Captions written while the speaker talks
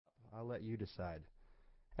I'll let you decide.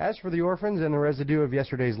 As for the orphans and the residue of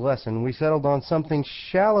yesterday's lesson, we settled on something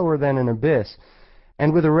shallower than an abyss,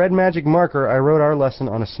 and with a red magic marker I wrote our lesson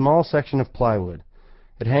on a small section of plywood.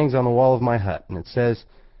 It hangs on the wall of my hut, and it says,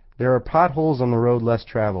 "There are potholes on the road less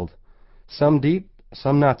traveled. Some deep,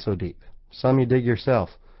 some not so deep. Some you dig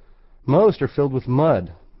yourself. Most are filled with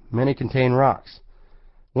mud. Many contain rocks.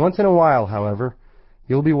 Once in a while, however,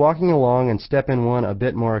 you'll be walking along and step in one a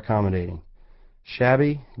bit more accommodating.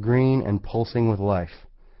 Shabby, green, and pulsing with life.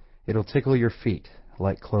 It'll tickle your feet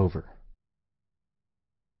like clover."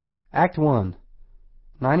 Act 1.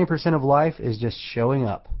 90% of life is just showing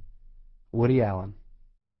up. Woody Allen.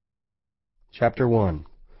 Chapter 1.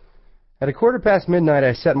 At midnight,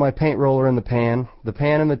 I set my paint roller in the pan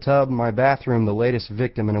in the tub, my bathroom the latest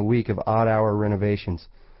victim in a week of odd-hour renovations.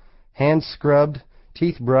 Hands scrubbed,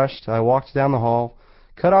 teeth brushed, I walked down the hall,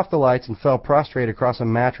 cut off the lights, and fell prostrate across a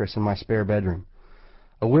mattress in my spare bedroom.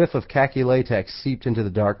 A whiff of khaki latex seeped into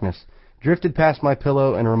the darkness, drifted past my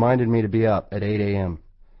pillow, and reminded me to be up at 8 a.m.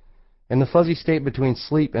 In the fuzzy state between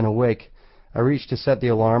sleep and awake, I reached to set the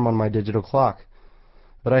alarm on my digital clock.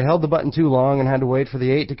 But I held the button too long and had to wait for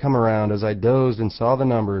the 8 to come around as I dozed and saw the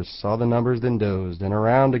numbers, then dozed, and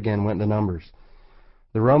around again went the numbers.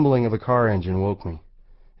 The rumbling of a car engine woke me.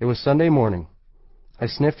 It was Sunday morning. I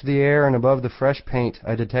sniffed the air, and above the fresh paint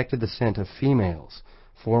I detected the scent of females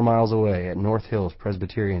 4 miles away at North Hills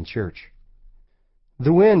Presbyterian Church.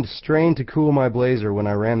 The wind strained to cool my blazer when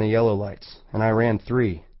I ran the yellow lights, and I ran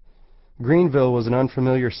 3. Greenville was an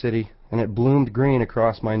unfamiliar city, and it bloomed green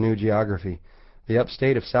across my new geography, the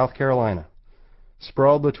upstate of South Carolina.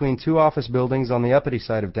 Sprawled between 2 office buildings on the uppity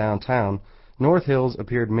side of downtown, North Hills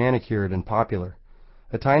appeared manicured and popular.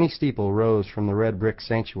 A tiny steeple rose from the red brick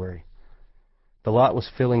sanctuary. The lot was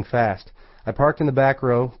filling fast. I parked in the back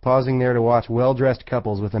row, pausing there to watch well-dressed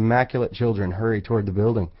couples with immaculate children hurry toward the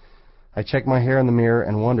building. I checked my hair in the mirror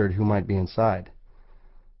and wondered who might be inside.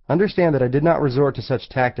 Understand that I did not resort to such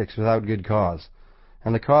tactics without good cause,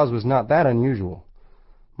 and the cause was not that unusual.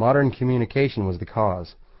 Modern communication was the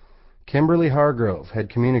cause. Kimberly Hargrove had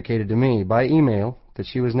communicated to me by email that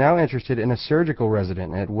she was now interested in a surgical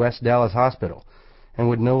resident at West Dallas Hospital and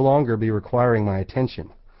would no longer be requiring my attention.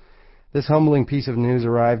 This humbling piece of news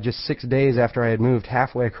arrived just 6 days after I had moved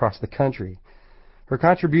halfway across the country. Her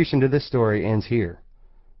contribution to this story ends here.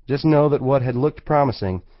 Just know that what had looked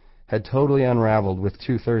promising had totally unraveled with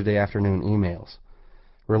 2 Thursday afternoon emails.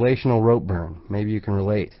 Relational rope burn. Maybe you can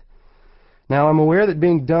relate. Now, I'm aware that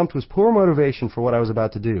being dumped was poor motivation for what I was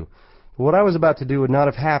about to do. But what I was about to do would not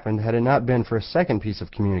have happened had it not been for a second piece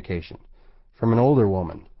of communication. From an older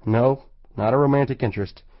woman. No, not a romantic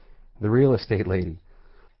interest. The real estate lady.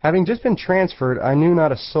 Having just been transferred, I knew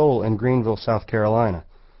not a soul in Greenville, South Carolina,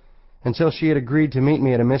 until she had agreed to meet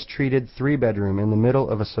me at a mistreated 3-bedroom in the middle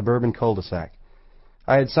of a suburban cul-de-sac.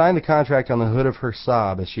 I had signed the contract on the hood of her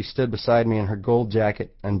Saab as she stood beside me in her gold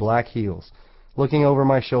jacket and black heels, looking over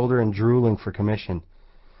my shoulder and drooling for commission.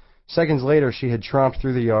 Seconds later, she had tromped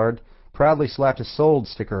through the yard, proudly slapped a sold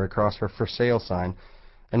sticker across her for sale sign,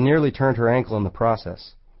 and nearly turned her ankle in the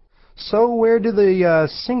process. "So where do the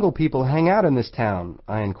single people hang out in this town?"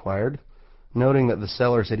 I inquired, noting that the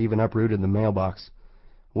sellers had even uprooted the mailbox.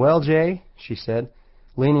 "Well, Jay," she said,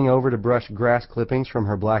 leaning over to brush grass clippings from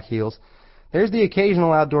her black heels, "there's the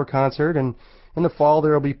occasional outdoor concert, and in the fall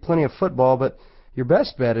there'll be plenty of football, but your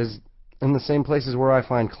best bet is in the same places where I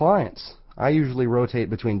find clients. I usually rotate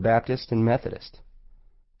between Baptist and Methodist."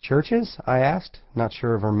 "Churches?" I asked, not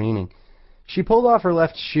sure of her meaning. She pulled off her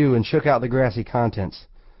left shoe and shook out the grassy contents.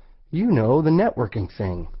 "You know, the networking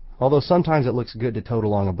thing, although sometimes it looks good to tote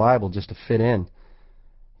along a Bible just to fit in."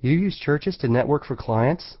 "You use churches to network for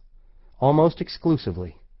clients?" "Almost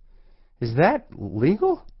exclusively." "Is that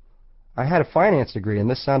legal?" I had a finance degree, and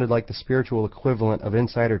this sounded like the spiritual equivalent of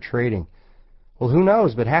insider trading. "Well, who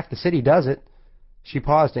knows, but half the city does it." She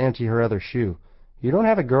paused to empty her other shoe. "You don't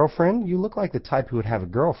have a girlfriend? You look like the type who would have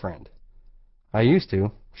a girlfriend." "I used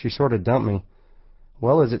to. She sort of dumped me."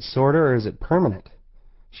 "Well, is it sorta or is it permanent?"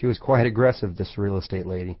 She was quite aggressive, this real estate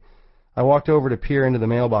lady. I walked over to peer into the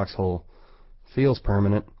mailbox hole. "Feels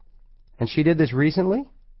permanent." "And she did this recently?"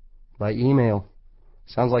 "By email."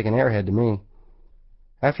 "Sounds like an airhead to me."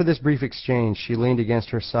 After this brief exchange, she leaned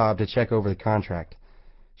against her Saab to check over the contract.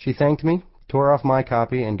 She thanked me, tore off my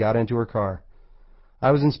copy, and got into her car.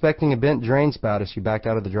 I was inspecting a bent drain spout as she backed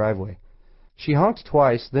out of the driveway. She honked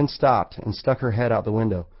twice, then stopped and stuck her head out the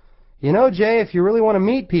window. "You know, Jay, if you really want to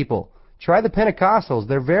meet people, try the Pentecostals.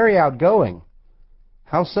 They're very outgoing."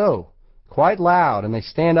 "How so?" "Quite loud, and they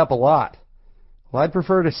stand up a lot." "Well, I'd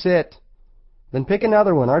prefer to sit." "Then pick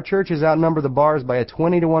another one. Our churches outnumber the bars by a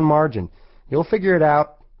 20-to-1 margin. You'll figure it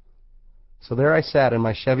out." So there I sat in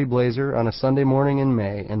my Chevy Blazer on a Sunday morning in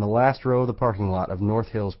May in the last row of the parking lot of North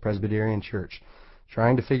Hills Presbyterian Church,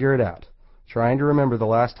 trying to figure it out, trying to remember the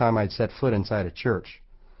last time I'd set foot inside a church.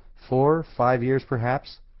 4, 5 years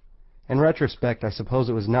perhaps? In retrospect, I suppose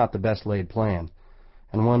it was not the best laid plan,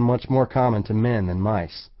 and one much more common to men than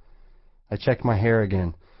mice. I checked my hair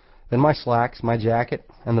again, then my slacks, my jacket,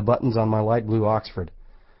 and the buttons on my light blue Oxford.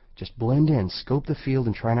 Just blend in, scope the field,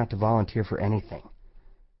 and try not to volunteer for anything.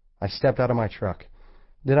 I stepped out of my truck.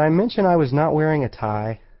 Did I mention I was not wearing a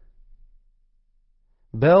tie?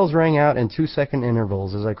 Bells rang out in 2-second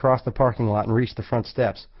intervals as I crossed the parking lot and reached the front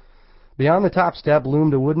steps. Beyond the top step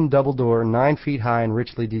loomed a wooden double door 9 feet high and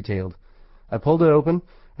richly detailed. I pulled it open,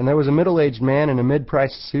 and there was a middle-aged man in a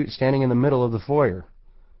mid-priced suit standing in the middle of the foyer.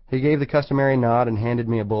 He gave the customary nod and handed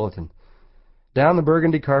me a bulletin. Down the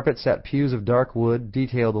burgundy carpet sat pews of dark wood,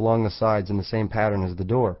 detailed along the sides in the same pattern as the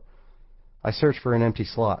door. I searched for an empty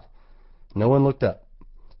slot. No one looked up.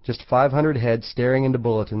 Just 500 heads staring into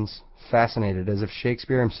bulletins, fascinated as if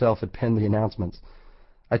Shakespeare himself had penned the announcements.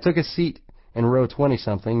 I took a seat in row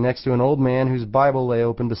 20-something next to an old man whose Bible lay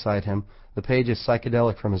open beside him, the pages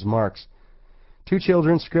psychedelic from his marks. 2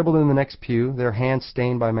 children scribbled in the next pew, their hands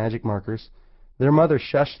stained by magic markers. Their mother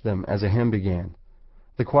shushed them as a hymn began.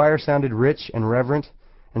 The choir sounded rich and reverent,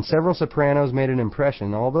 and several sopranos made an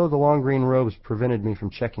impression, although the long green robes prevented me from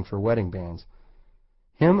checking for wedding bands.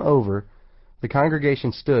 Hymn over, the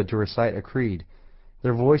congregation stood to recite a creed,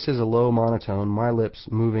 their voices a low monotone, my lips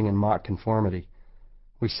moving in mock conformity.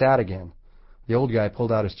 We sat again. The old guy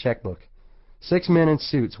pulled out his checkbook. 6 men in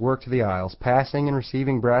suits worked the aisles, passing and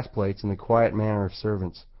receiving brass plates in the quiet manner of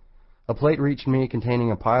servants. A plate reached me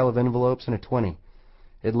containing a pile of envelopes and a 20.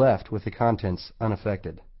 It left with the contents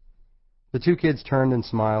unaffected. The 2 kids turned and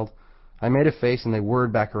smiled. I made a face and they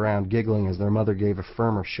whirred back around, giggling as their mother gave a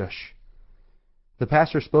firmer shush. The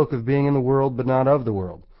pastor spoke of being in the world but not of the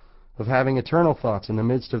world, of having eternal thoughts in the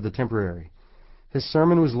midst of the temporary. His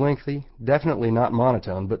sermon was lengthy, definitely not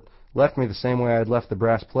monotone, but left me the same way I had left the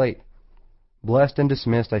brass plate. Blessed and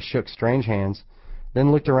dismissed, I shook strange hands,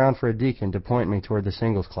 then looked around for a deacon to point me toward the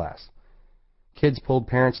singles class. Kids pulled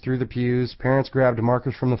parents through the pews, parents grabbed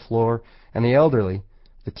markers from the floor, and the elderly,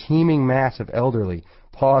 the teeming mass of elderly,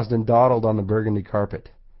 paused and dawdled on the burgundy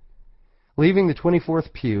carpet. Leaving the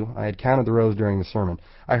 24th pew, I had counted the rows during the sermon,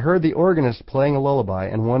 I heard the organist playing a lullaby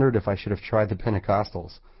and wondered if I should have tried the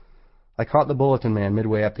Pentecostals. I caught the bulletin man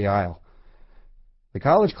midway up the aisle. "The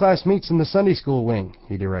college class meets in the Sunday school wing,"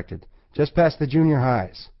 he directed, "just past the junior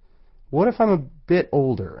highs." "What if I'm a bit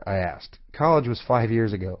older?" I asked. "College was 5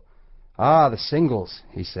 years ago." "Ah, the singles,"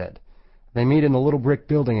 he said. "They meet in the little brick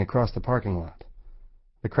building across the parking lot."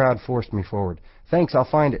 The crowd forced me forward. "Thanks, I'll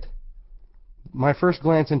find it." My first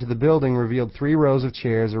glance into the building revealed 3 rows of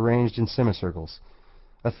chairs arranged in semicircles.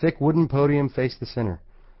 A thick wooden podium faced the center.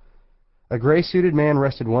 A gray-suited man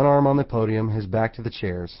rested one arm on the podium, his back to the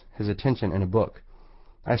chairs, his attention in a book.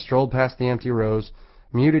 I strolled past the empty rows.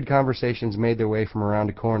 Muted conversations made their way from around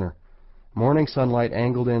a corner. Morning sunlight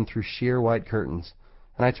angled in through sheer white curtains,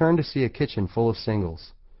 and I turned to see a kitchen full of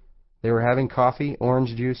singles. They were having coffee,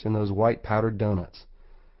 orange juice, and those white powdered donuts.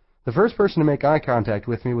 The first person to make eye contact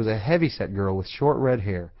with me was a heavy-set girl with short red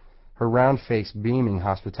hair, her round face beaming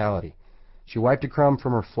hospitality. She wiped a crumb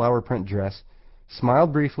from her flower-print dress,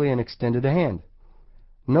 smiled briefly, and extended a hand.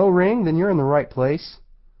 "No ring? Then you're in the right place."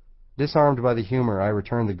 Disarmed by the humor, I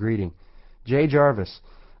returned the greeting. "J. Jarvis.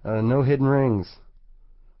 No hidden rings."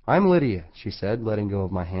 "I'm Lydia," she said, letting go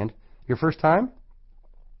of my hand. "Your first time?"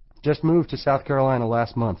 "Just moved to South Carolina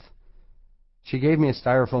last month." She gave me a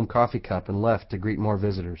styrofoam coffee cup and left to greet more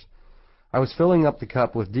visitors. I was filling up the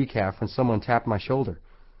cup with decaf when someone tapped my shoulder,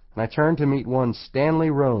 and I turned to meet one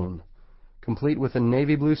Stanley Roan, complete with a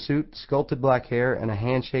navy blue suit, sculpted black hair, and a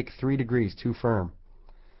handshake 3 degrees too firm.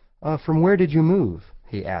 "From where did you move?"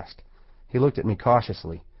 he asked. He looked at me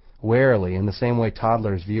cautiously, warily, in the same way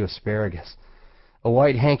toddlers view asparagus. A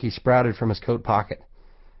white hanky sprouted from his coat pocket.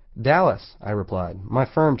 "Dallas," I replied. "My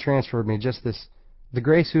firm transferred me just this—" The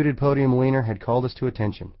gray-suited podium leaner had called us to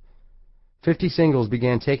attention. 50 singles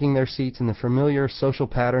began taking their seats in the familiar social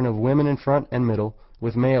pattern of women in front and middle,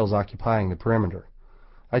 with males occupying the perimeter.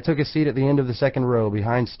 I took a seat at the end of the second row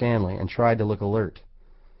behind Stanley and tried to look alert.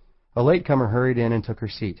 A latecomer hurried in and took her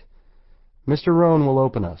seat. "Mr. Roan will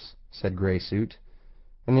open us," said Gray Suit.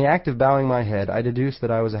 In the act of bowing my head, I deduced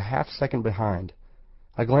that I was a half-second behind.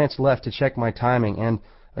 I glanced left to check my timing, and,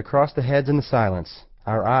 across the heads in the silence,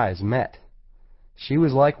 our eyes met. She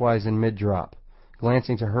was likewise in mid-drop,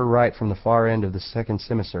 glancing to her right from the far end of the second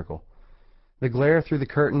semicircle. The glare through the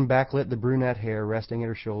curtain backlit the brunette hair resting at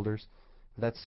her shoulders. That